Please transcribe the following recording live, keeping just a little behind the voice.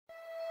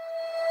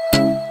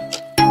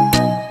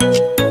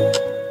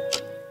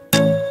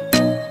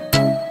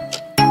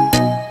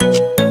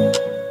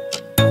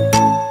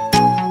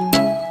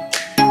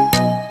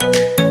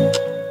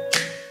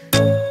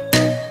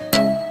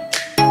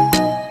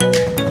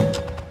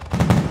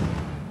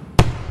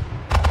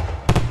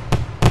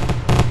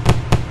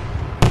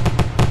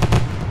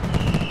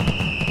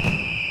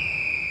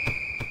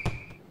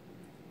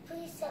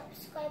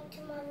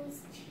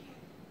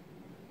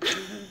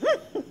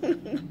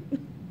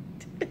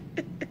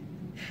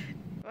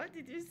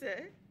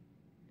say?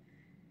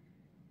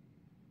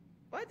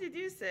 What did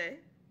you say?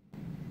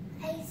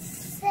 I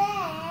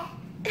said.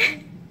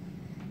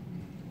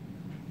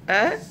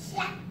 Huh?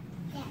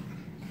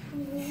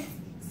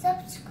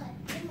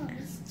 Subscribe to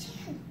Mommy's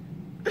channel.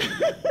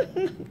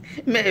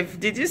 Maeve,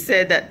 did you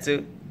say that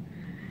too?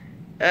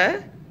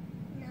 Huh?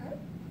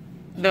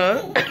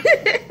 No. No?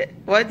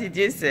 What did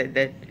you say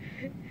then?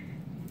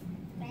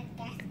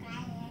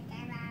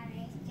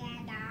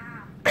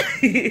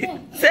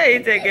 Say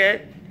it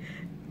again.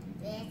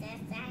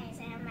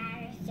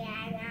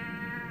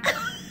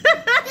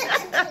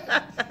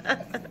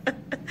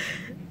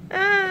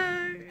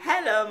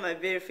 Hello my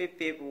beautiful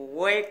people,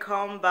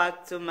 welcome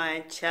back to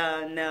my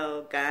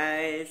channel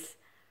guys.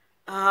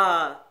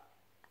 I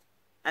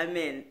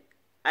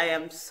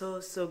am so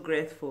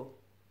grateful.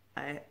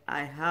 I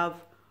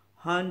have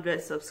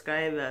 100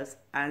 subscribers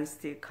and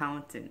still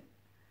counting.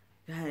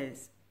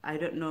 Guys, I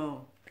don't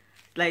know,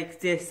 like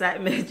the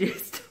excitement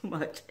is too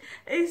much.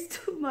 It's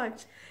too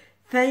much.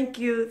 Thank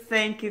you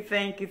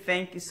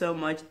so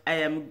much. I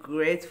am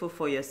grateful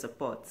for your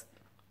support.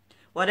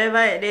 Whatever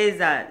it is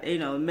that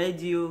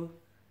made you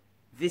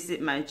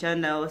visit my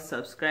channel,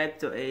 subscribe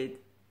to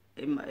it,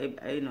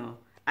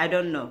 I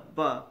don't know,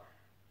 but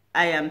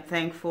I am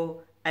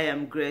thankful. I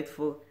am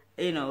grateful.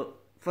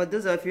 For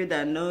those of you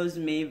that knows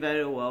me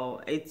very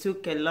well, it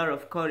took a lot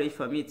of courage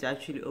for me to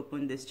actually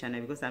open this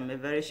channel because I'm a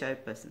very shy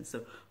person.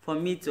 So for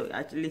me to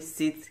actually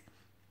sit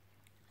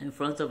in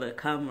front of a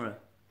camera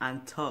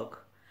and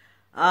talk,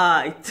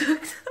 it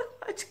took so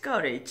much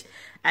courage.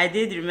 I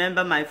did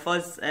remember my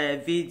first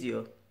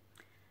video.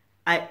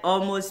 I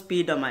almost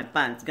peed on my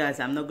pants, guys.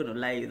 I'm not gonna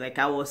lie you. Like,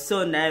 I was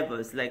so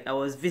nervous. Like, I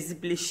was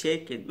visibly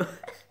shaking.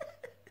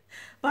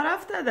 But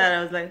after that,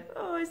 I was like,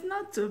 oh, it's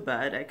not too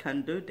bad. I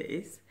can do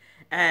this.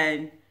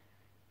 And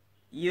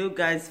you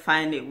guys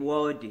find it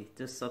worthy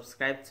to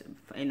subscribe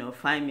to,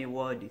 find me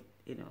worthy,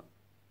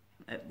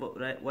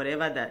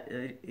 whatever that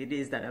it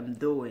is that I'm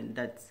doing,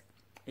 that,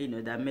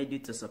 that made you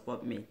to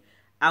support me.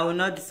 I will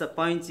not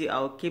disappoint you. I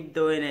will keep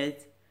doing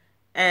it.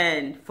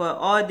 And for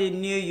all the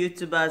new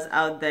YouTubers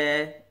out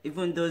there,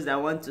 even those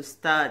that want to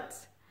start,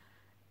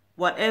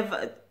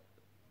 whatever,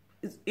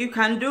 you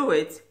can do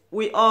it.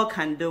 We all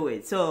can do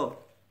it. So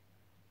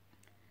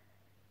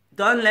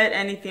don't let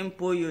anything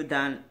pull you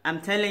down.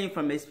 I'm telling you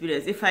from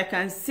experience, if I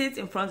can sit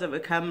in front of a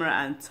camera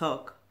and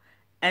talk,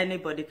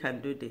 anybody can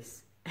do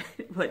this.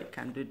 Anybody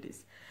can do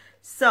this.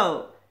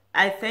 So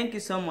I thank you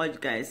so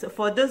much, guys. So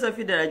for those of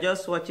you that are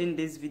just watching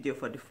this video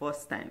for the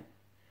first time,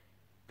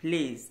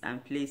 please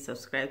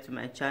subscribe to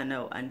my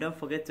channel, and don't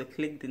forget to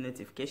click the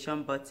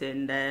notification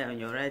button there on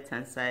your right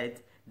hand side,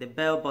 the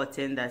bell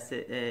button that's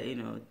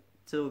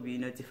to be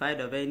notified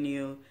of any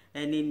new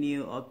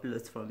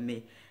uploads from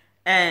me.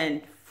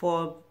 And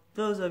for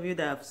those of you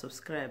that have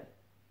subscribed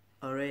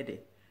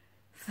already,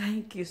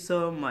 thank you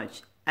so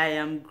much. I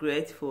am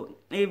grateful.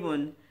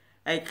 Even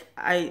like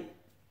I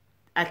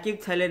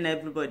keep telling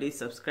everybody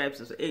subscribe.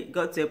 So it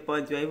got to a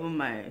point where even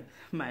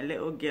my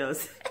little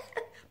girls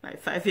my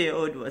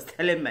 5-year-old was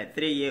telling my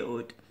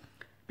 3-year-old,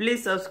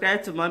 please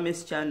subscribe to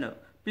Mommy's channel.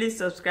 Please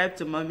subscribe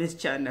to Mommy's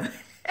channel.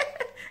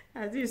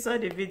 As you saw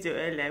the video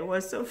earlier, it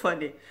was so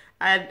funny.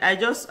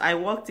 I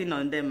walked in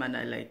on them and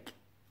I like,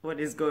 what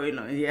is going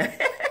on here?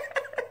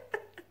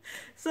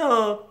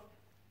 So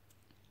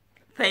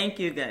thank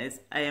you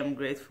guys. I am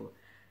grateful.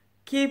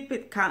 Keep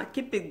it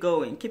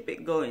going. Keep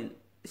it going.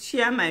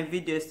 Share my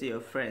videos to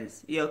your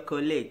friends, your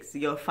colleagues,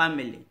 your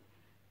family.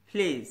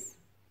 Please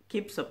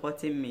keep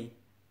supporting me.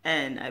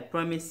 And I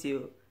promise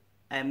you,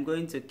 I'm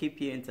going to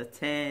keep you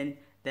entertained.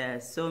 There are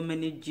so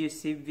many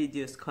juicy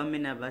videos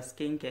coming about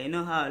skincare. You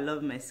know how I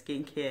love my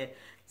skincare.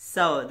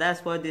 So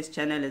that's what this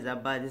channel is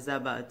about. It's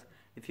about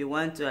if you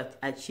want to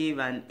achieve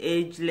an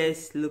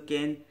ageless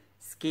looking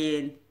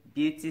skin,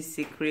 beauty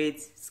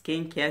secrets,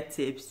 skincare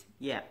tips.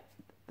 Yeah,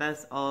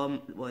 that's all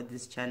what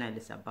this channel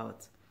is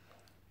about.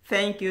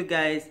 Thank you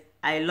guys.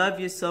 I love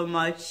you so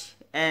much.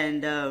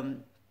 And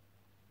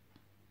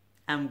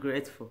I'm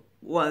grateful.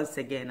 Once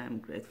again, I'm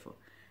grateful.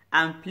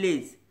 And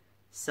please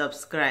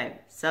subscribe.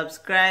 Sorry,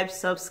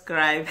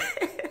 subscribe.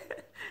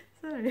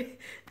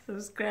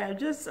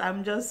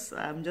 I'm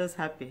just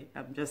happy.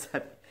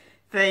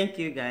 Thank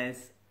you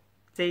guys.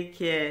 Take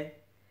care.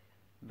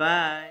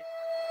 Bye.